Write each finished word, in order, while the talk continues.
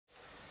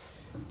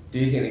Do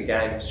you think the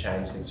game has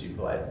changed since you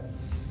played?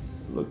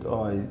 Look,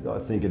 I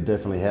think it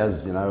definitely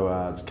has.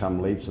 It's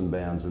come leaps and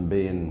bounds, and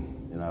being,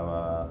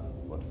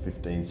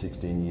 15,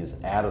 16 years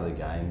out of the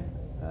game,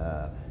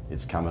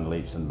 it's come in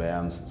leaps and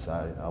bounds.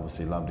 So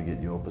obviously love to get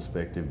your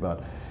perspective.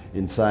 But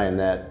in saying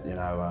that,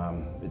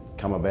 it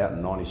come about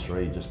in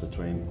 '93 just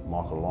between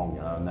Michael Long,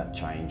 and that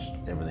changed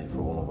everything for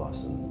all of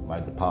us and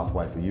made the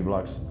pathway for you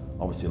blokes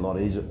obviously a lot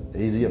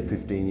easier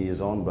 15 years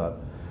on. But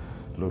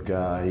look,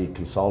 he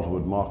consulted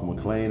with Michael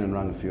McLean and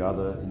rung a few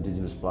other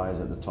Indigenous players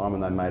at the time,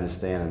 and they made a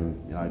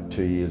stand. And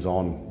 2 years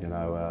on,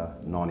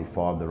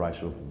 '95, the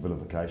racial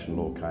vilification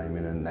law came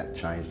in, and that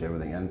changed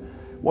everything. And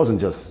it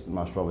wasn't just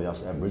most probably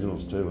us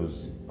Aboriginals too. It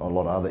was a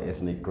lot of other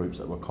ethnic groups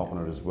that were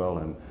copping it as well,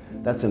 and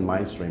that's in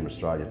mainstream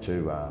Australia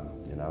too.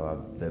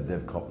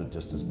 They've copped it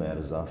just as bad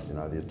as us.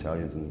 The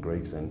Italians and the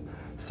Greeks and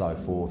so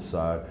forth.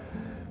 So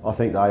I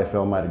think the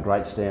AFL made a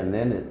great stand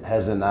then. It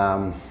hasn't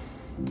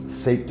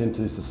seeped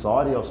into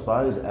society, I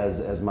suppose,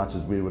 as much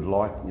as we would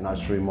like,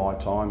 through my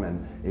time,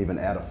 and even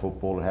out of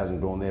football it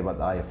hasn't gone there, but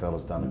the AFL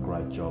has done a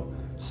great job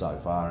so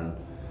far. And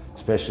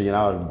especially,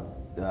 I'd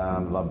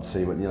love to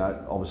see what,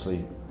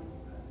 obviously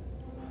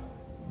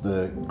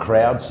the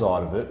crowd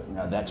side of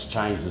it, that's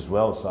changed as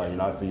well. So,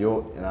 for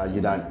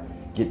you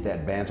don't get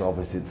that banter,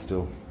 obviously it's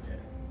still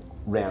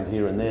round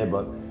here and there,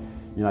 but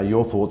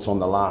your thoughts on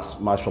the last,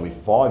 most probably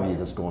 5 years,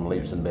 it's gone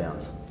leaps and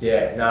bounds.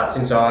 Yeah, no,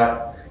 since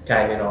I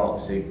came in,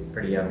 obviously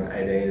pretty young,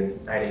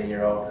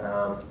 18-year-old.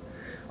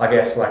 I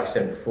guess, like you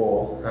said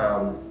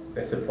before,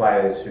 it's the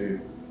players who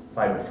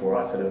played before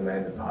us that have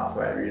made the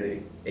pathway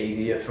really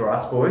easier for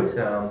us boys.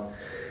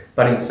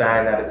 But in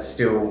saying that, it's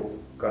still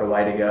got a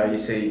way to go. You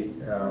see,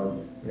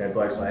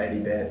 blokes like Eddie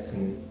Betts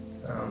and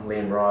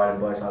Liam Ryan and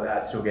blokes like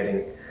that still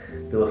getting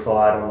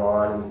vilified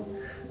online. And,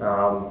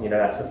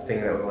 that's the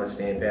thing that we want to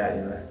stamp out.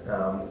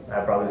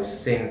 Our brothers,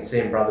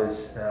 seeing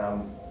brothers,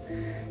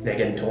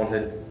 getting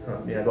taunted,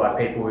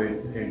 by people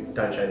who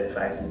don't show their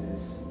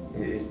faces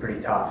is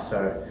pretty tough.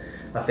 So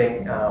I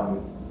think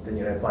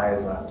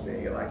players like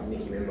you got like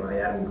Nicky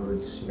Mimai, Adam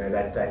Goods,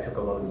 they took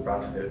a lot of the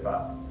brunt of it,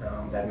 but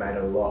they've made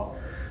it a lot.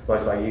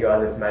 Blokes like you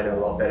guys have made it a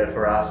lot better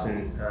for us,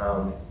 and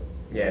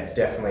it's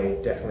definitely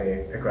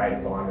a great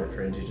environment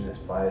for Indigenous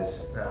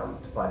players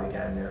to play the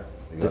game now.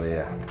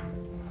 Yeah,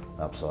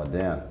 upside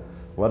down.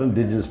 What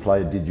Indigenous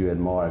player did you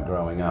admire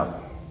growing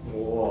up?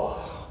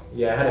 Oh,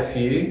 yeah, I had a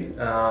few.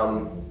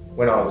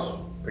 When I was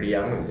pretty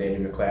young, it was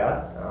Andrew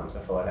McLeod, so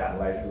I followed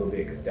Adelaide a little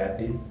bit because Dad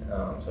did.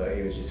 So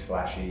he was just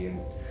flashy and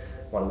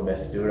one of the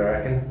best to do it, I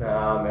reckon.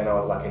 And I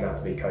was lucky enough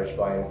to be coached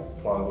by him,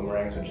 flying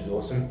boomerangs, which is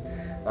awesome.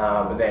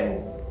 But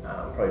then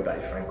probably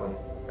Buddy Franklin,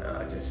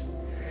 just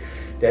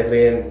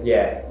deadly, and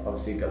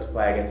obviously got to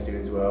play against him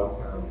as well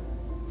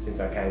since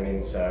I came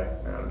in. So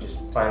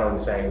just playing on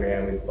the same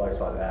ground with blokes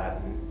like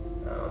that, and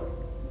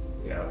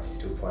obviously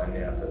still playing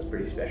now, so it's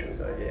pretty special.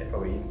 So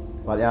probably him.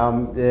 But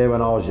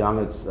when I was young,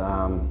 it's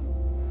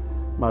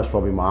most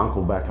probably my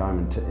uncle back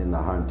home in the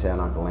hometown,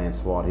 Uncle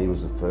Lance White. He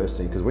was the first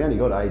thing, because we only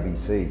got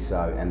ABC,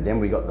 and then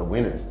we got the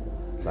winners.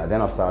 So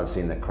then I started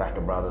seeing the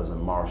Cracker Brothers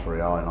and Morris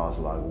Rioli, and I was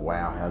like,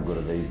 wow, how good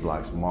are these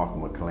blokes? Michael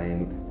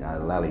McLean,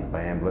 Lally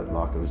Bamblett,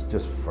 like it was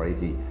just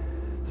freaky.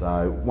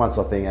 So once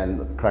I think,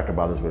 and Cracker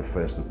Brothers were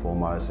first and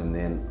foremost, and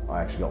then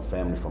I actually got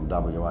family from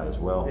WA as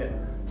well. Yeah.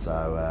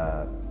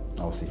 So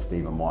obviously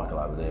Stephen Michael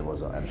over there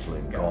was an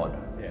absolute god.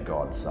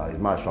 So he's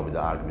most probably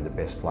arguably the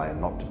best player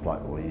not to play.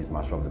 Well, he's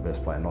most probably the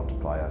best player not to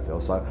play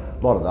AFL. So a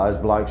lot of those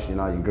blokes, you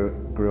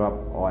grew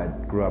up. I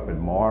grew up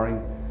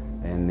admiring,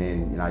 and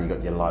then you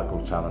got your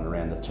local talent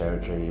around the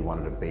territory you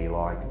wanted to be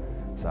like.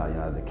 So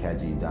the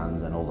Kadji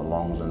Duns and all the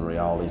Longs and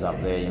Riolis up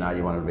there.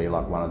 You wanted to be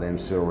like one of them.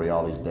 Cyril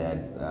Rioli's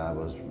dad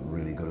was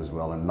really good as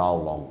well, and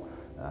Noel Long,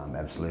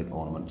 absolute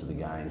ornament to the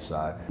game.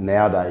 So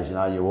nowadays,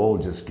 you all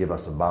just give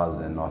us a buzz,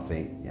 and I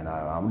think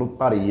look,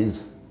 Buddy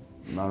is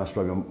most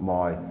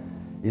probably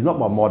he's not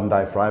my modern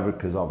day favourite,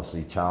 because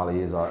obviously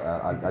Charlie is.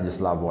 I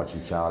just love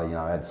watching Charlie.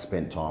 I had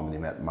spent time with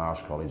him at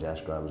Marist College,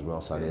 Ashgrove as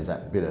well, so there's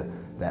that bit of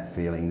that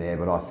feeling there.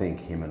 But I think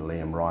him and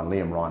Liam Ryan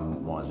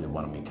reminds me of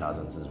one of my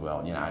cousins as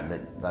well.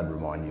 They'd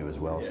remind you as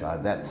well. So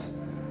that's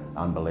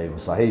unbelievable.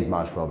 So he's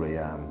most probably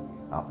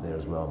up there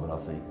as well. But I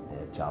think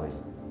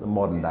Charlie's the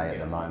modern day at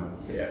the moment.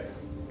 Yeah,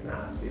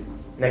 that's it.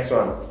 Next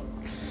one.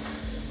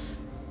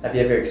 Have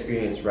you ever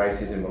experienced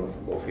racism on the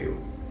football field?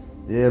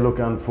 Yeah, look,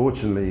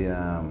 unfortunately,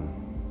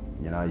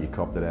 you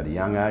copped it at a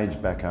young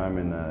age back home,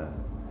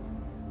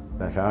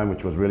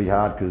 which was really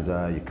hard, because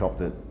you copped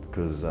it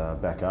because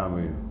back home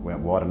we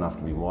weren't white enough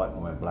to be white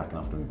and weren't black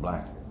enough to be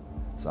black.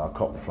 So I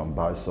copped it from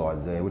both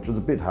sides there, which was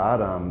a bit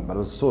hard, but it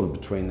was sort of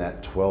between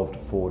that 12 to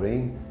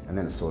 14, and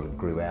then it sort of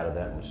grew out of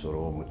that and we sort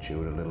of all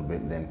matured a little bit.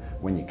 And then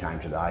when you came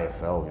to the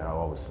AFL,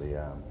 obviously,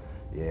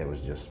 it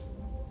was just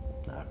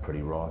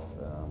pretty rife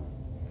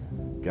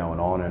going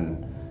on.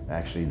 And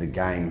actually the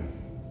game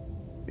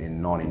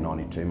in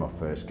 1992, my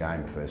first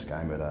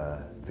game at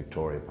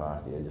Victoria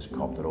Park, just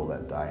copped it all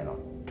that day, and I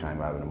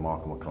came over to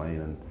Michael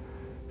McLean and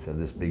said,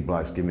 this big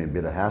bloke's giving me a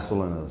bit of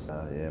hassle, and it was,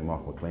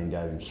 Michael McLean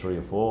gave him 3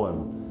 or 4,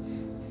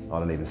 and I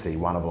didn't even see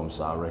one of them,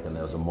 so I reckon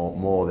there was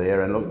more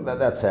there. And look,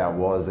 that's how it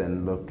was.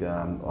 And look,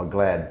 I'm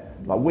glad.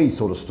 Like, we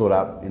sort of stood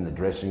up in the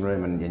dressing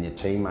room, and your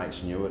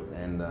teammates knew it.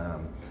 And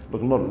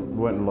look,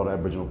 weren't a lot of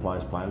Aboriginal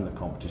players playing in the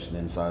competition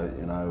then. So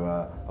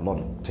a lot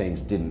of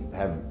teams didn't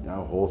have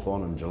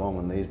Hawthorn and Geelong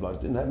and these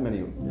blokes didn't have many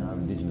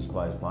Indigenous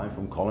players playing,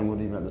 from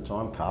Collingwood even at the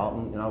time,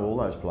 Carlton, all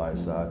those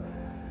players. So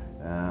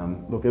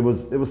look, it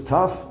was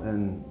tough,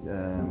 and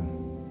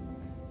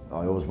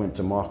I always went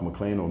to Michael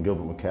McLean or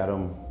Gilbert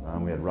McAdam.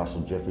 We had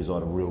Russell Jeffries. I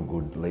had a real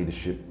good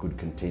leadership, good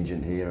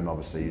contingent here, and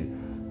obviously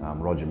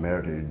Roger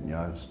Merritt, who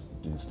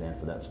didn't stand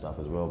for that stuff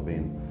as well,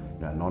 being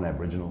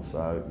non-Aboriginal.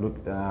 So look,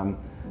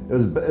 it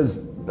was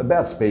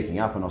about speaking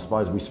up, and I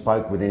suppose we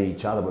spoke within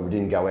each other, but we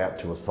didn't go out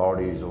to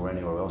authorities or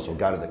anywhere else, or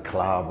go to the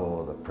club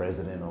or the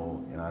president or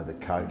the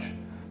coach.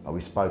 But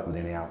we spoke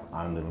within our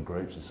own little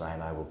groups and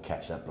saying, "Hey, we'll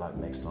catch that bloke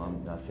next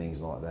time," things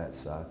like that.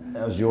 So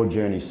that was your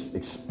journey,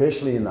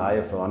 especially in the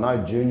AFL. I know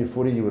junior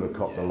footy you would have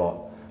copped a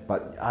lot,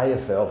 but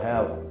AFL,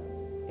 how,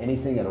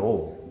 anything at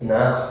all?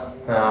 No,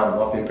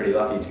 I've been pretty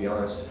lucky, to be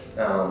honest.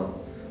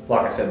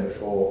 Like I said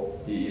before,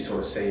 you sort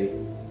of see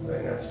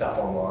stuff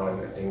online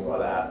and things like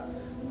that,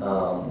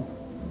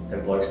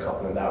 and blokes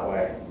copping it that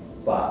way.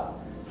 But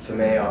for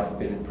me, I've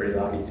been pretty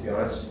lucky, to be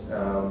honest.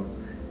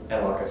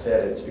 And like I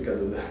said, it's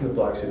because of the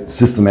blokes who... The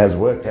system has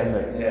worked, hasn't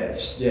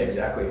it? Yeah,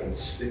 exactly.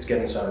 It's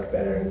getting so much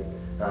better, and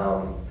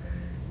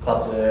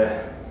clubs are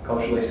a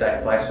culturally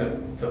safe place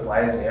for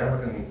players now,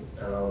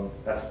 and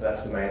that's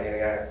the main thing.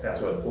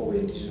 That's what all the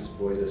Indigenous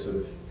boys are sort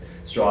of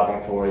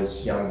striving for,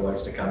 is young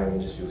blokes to come in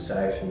and just feel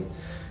safe, and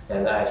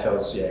the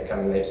AFL's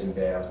coming leaps and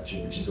bounds,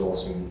 which is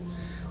awesome.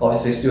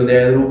 Obviously still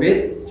there a little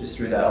bit, just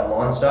through that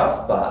online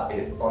stuff, but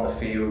on the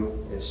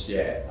field, it's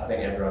I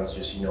think everyone's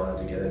just united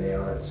together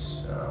now.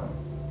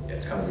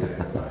 It's coming good.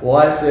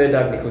 Why is the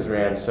Doug Nicholls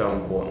round so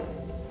important?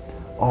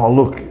 Oh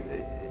look,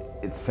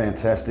 it's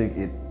fantastic.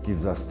 It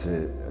gives us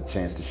a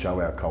chance to show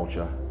our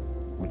culture,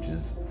 which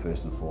is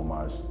first and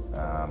foremost.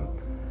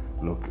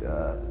 Look,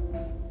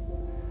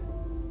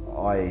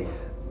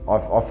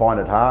 I find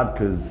it hard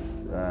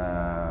because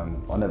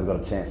I never got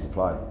a chance to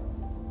play.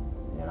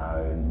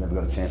 Never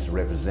got a chance to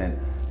represent.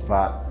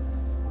 But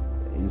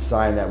in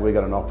saying that, we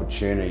got an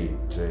opportunity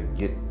to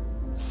get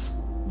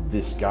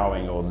this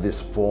going, or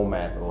this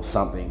format, or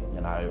something,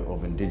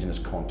 of Indigenous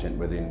content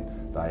within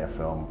the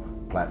AFL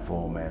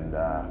platform, and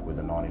with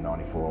the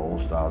 1994 All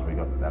Stars, we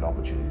got that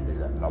opportunity to do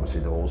that, and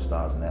obviously the All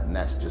Stars and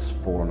that's just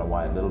fallen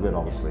away a little bit,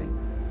 obviously,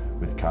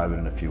 with COVID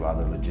and a few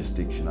other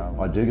logistics.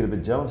 I do get a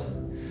bit jealous.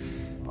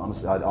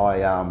 Honestly, I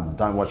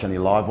don't watch any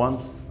live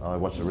ones. I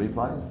watch the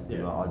replays.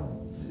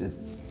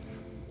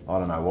 I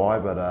don't know why,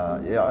 but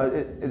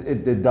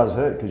it does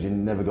hurt, because you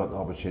never got the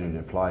opportunity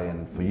to play,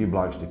 and for you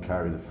blokes to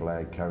carry the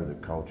flag, carry the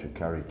culture,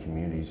 carry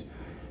communities,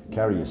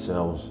 carry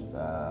yourselves,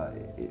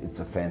 it's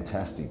a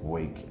fantastic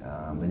week.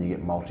 Then you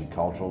get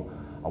multicultural.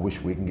 I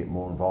wish we can get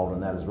more involved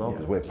in that as well,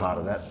 because we're part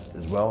of that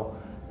as well,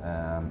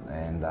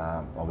 and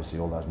obviously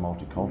all those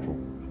multicultural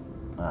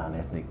and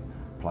ethnic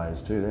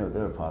players too,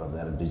 they're a part of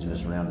that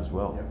Indigenous round as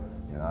well.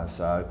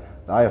 So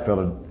the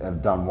AFL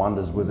have done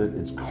wonders with it.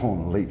 It's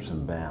gone leaps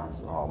and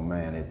bounds. Oh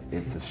man,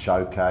 it's a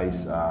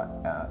showcase.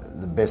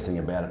 The best thing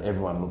about it,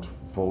 everyone looks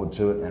forward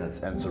to it, and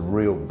it's a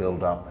real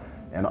build-up.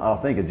 And I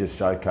think it just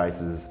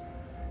showcases,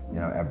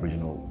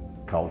 Aboriginal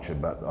culture.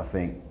 But I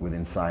think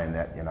within saying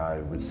that,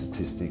 with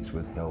statistics,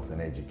 with health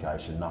and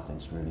education,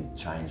 nothing's really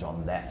changed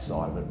on that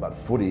side of it. But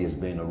footy has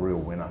been a real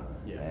winner,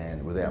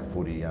 and without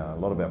footy, a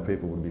lot of our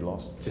people would be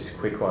lost. Just a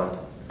quick one.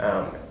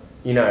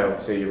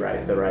 Obviously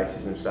the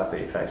racism stuff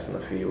that you face on the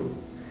field.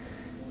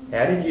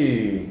 How did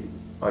you,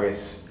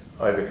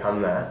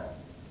 overcome that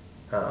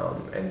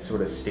and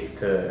sort of stick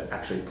to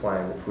actually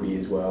playing the footy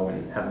as well,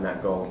 and having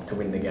that goal to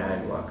win the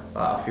game? Like,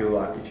 I feel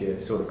like if you're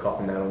sort of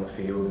copping that on the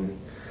field, and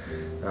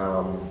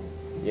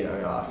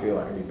I feel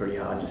like it'd be pretty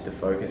hard just to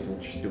focus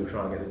and still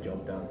try and get the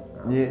job done.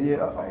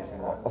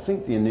 I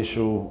think the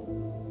initial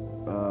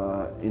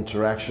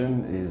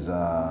interaction is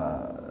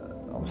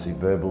obviously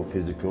verbal,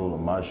 physical,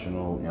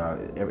 emotional,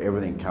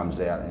 everything comes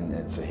out, and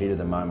it's a heat of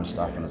the moment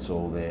stuff, and it's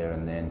all there,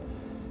 and then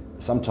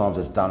sometimes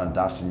it's done and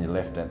dusted and you're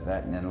left at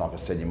that, and then like I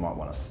said, you might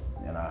want to,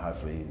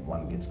 hopefully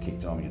one gets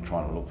kicked on, you're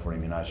trying to look for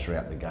him,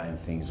 throughout the game,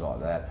 things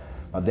like that.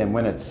 But then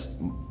when gets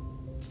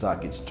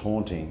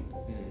taunting,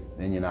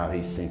 then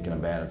he's thinking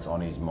about it, it's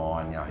on his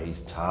mind,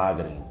 he's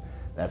targeting.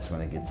 That's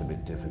when it gets a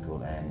bit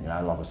difficult, and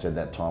like I said,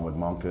 that time with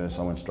Monkhurst,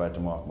 I went straight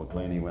to Michael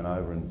McLean. He went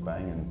over and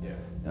bang,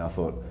 and I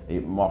thought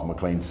Michael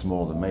McLean's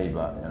smaller than me,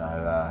 but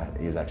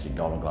he was actually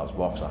Golden Gloves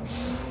boxer.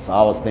 So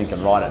I was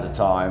thinking right at the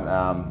time,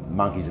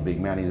 Monkey's a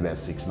big man. He's about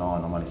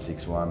 6'9". I'm only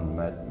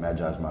 6'1".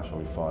 Majo's much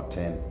probably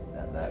 5'10"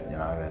 at that,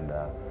 and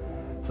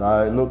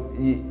so look,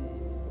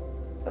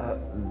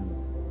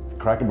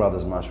 Cracker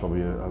Brothers most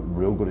probably a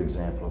real good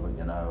example of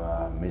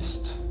it.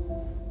 Missed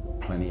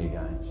plenty of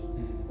games.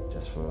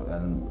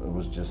 And it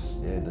was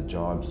just, the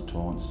jibes, the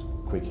taunts,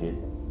 quick hit,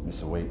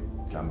 miss a week,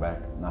 come back,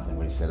 nothing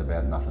really said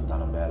about it, nothing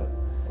done about it.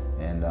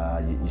 And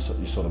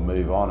you sort of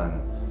move on,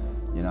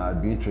 and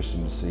it'd be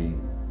interesting to see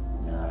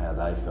how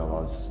how they felt.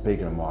 I was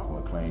speaking to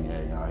Michael McLean,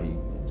 yeah, you know,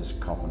 he just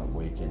copping it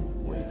week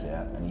in, week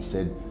out, and he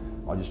said,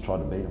 I just tried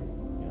to beat him.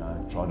 You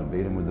know, tried to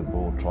beat him with the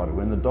ball, tried to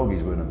win. The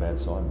doggies weren't a bad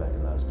side back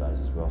in those days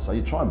as well. So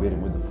you try and beat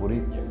him with the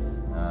footy.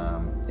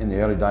 In the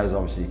early days,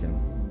 obviously, you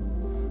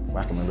can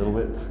whack them a little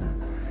bit.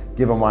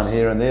 Give them one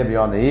here and there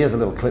behind the ears, a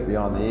little clip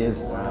behind the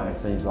ears,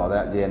 things like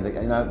that. Yeah, and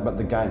you know, but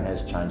the game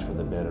has changed for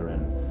the better,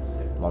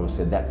 and like I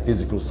said, that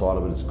physical side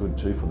of it is good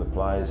too for the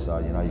players. So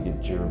you know, you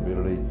get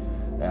durability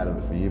out of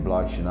it for you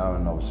blokes, you know,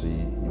 and obviously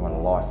you want a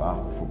life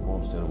after football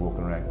instead of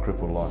walking around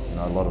crippled like, you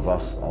know, a lot of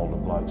us older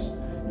blokes,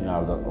 you know,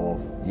 of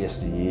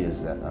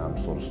yesteryears that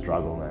sort of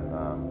struggle,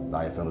 and the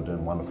AFL are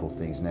doing wonderful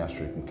things now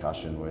through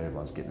concussion, where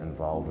everyone's getting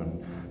involved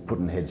and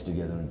putting heads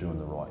together and doing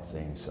the right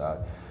thing.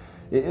 So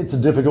it's a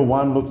difficult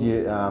one. Look,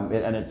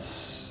 and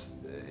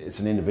it's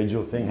an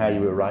individual thing, how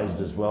you were raised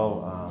as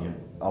well.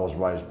 I was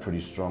raised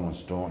pretty strong and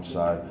staunch,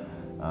 so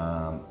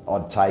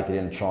I'd take it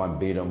in and try and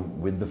beat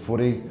them with the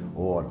footy,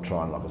 or I'd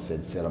try and, like I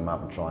said, set them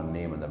up and try and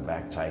knee them in the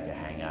back, take a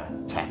hanger,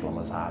 tackle them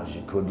as hard as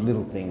you could,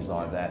 little things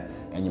like that,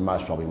 and you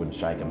most probably wouldn't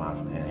shake them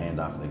after, hand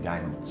after the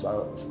game.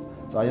 So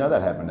you know,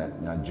 that happened at,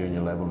 you know,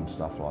 junior level and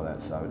stuff like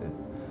that, so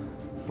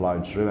it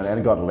flowed through, and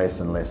it got less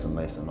and less and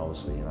less, and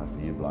obviously, you know,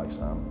 for you blokes.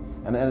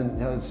 And you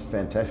know, it's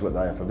fantastic what the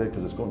AFL did,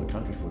 because it's gone to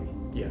country footy.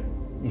 Yeah.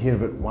 You hear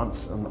of it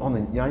once you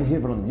know, you hear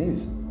of it on the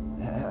news.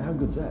 How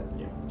good's that?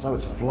 Yeah. So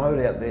it's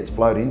flowed out there, it's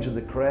flowed into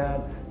the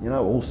crowd, you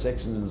know, all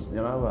sections, you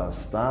know,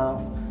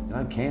 staff, you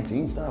know,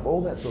 canteen staff,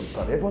 all that sort of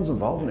stuff. Everyone's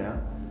involved now.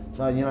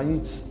 So, you know,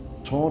 you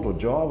taunt or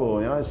jibe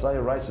or, you know, say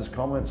a racist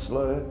comment,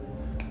 slur,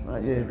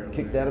 you're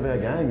kicked out of our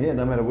game, yeah,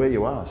 no matter where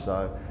you are.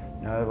 So,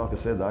 you know, like I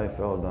said, the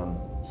AFL have done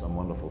some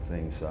wonderful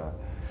things. So,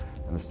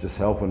 and it's just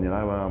helping, you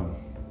know,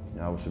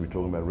 obviously we're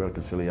talking about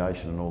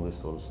reconciliation and all this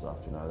sort of stuff,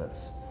 you know,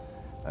 that's,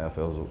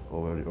 AFL's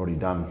already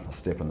done a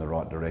step in the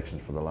right direction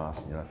for the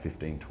last, you know,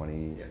 15, 20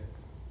 years. Yeah.